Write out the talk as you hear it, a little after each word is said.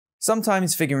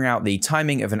Sometimes figuring out the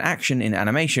timing of an action in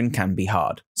animation can be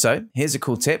hard. So here's a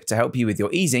cool tip to help you with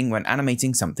your easing when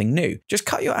animating something new. Just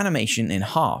cut your animation in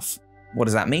half. What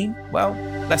does that mean? Well,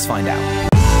 let's find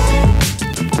out.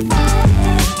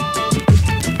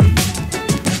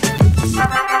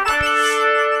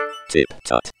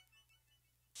 TipTut.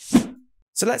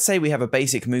 So let's say we have a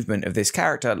basic movement of this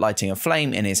character lighting a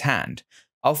flame in his hand.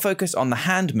 I'll focus on the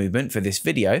hand movement for this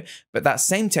video, but that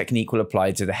same technique will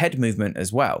apply to the head movement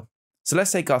as well. So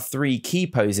let's take our 3 key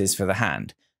poses for the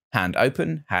hand. Hand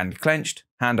open, hand clenched,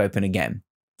 hand open again.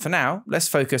 For now, let's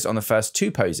focus on the first 2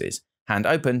 poses, hand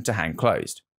open to hand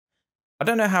closed. I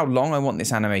don't know how long I want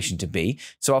this animation to be,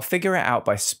 so I'll figure it out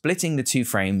by splitting the 2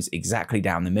 frames exactly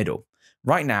down the middle.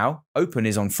 Right now, open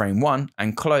is on frame 1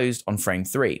 and closed on frame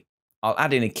 3. I'll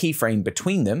add in a keyframe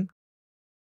between them,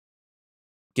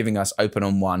 giving us open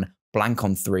on 1, blank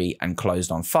on 3, and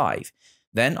closed on 5.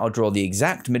 Then I'll draw the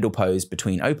exact middle pose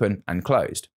between open and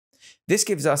closed. This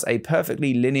gives us a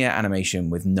perfectly linear animation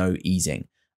with no easing.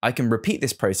 I can repeat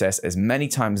this process as many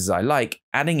times as I like,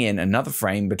 adding in another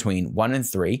frame between 1 and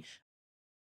 3,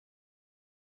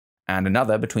 and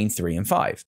another between 3 and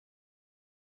 5.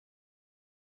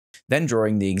 Then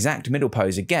drawing the exact middle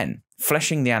pose again,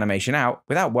 fleshing the animation out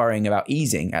without worrying about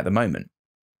easing at the moment.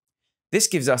 This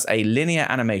gives us a linear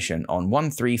animation on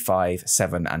 1, 3, 5,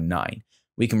 7, and 9.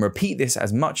 We can repeat this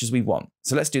as much as we want.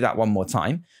 So let's do that one more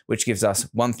time, which gives us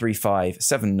 1, 3, 5,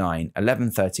 7, 9,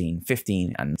 11, 13,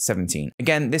 15, and 17.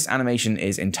 Again, this animation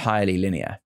is entirely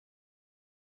linear.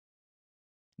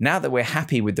 Now that we're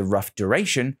happy with the rough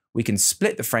duration, we can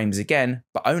split the frames again,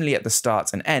 but only at the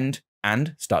start and end,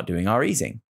 and start doing our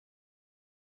easing.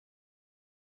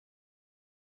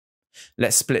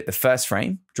 Let's split the first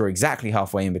frame, draw exactly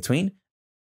halfway in between,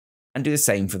 and do the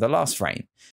same for the last frame.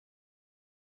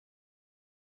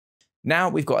 Now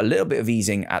we've got a little bit of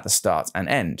easing at the start and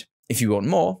end. If you want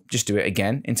more, just do it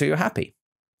again until you're happy.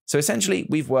 So essentially,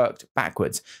 we've worked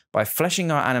backwards by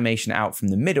fleshing our animation out from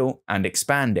the middle and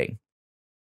expanding.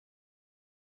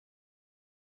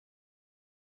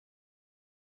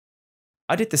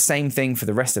 I did the same thing for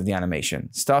the rest of the animation,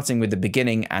 starting with the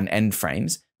beginning and end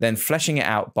frames, then fleshing it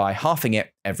out by halving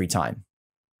it every time.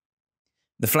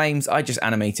 The flames I just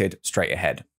animated straight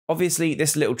ahead. Obviously,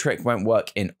 this little trick won't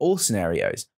work in all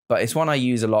scenarios, but it's one I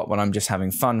use a lot when I'm just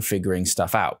having fun figuring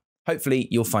stuff out. Hopefully,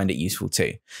 you'll find it useful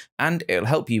too, and it'll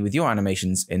help you with your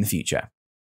animations in the future.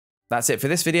 That's it for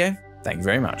this video. Thank you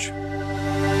very much.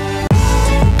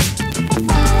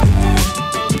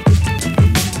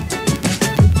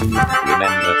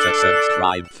 Remember to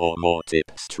subscribe for more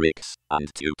tips, tricks, and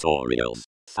tutorials.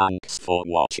 Thanks for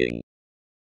watching.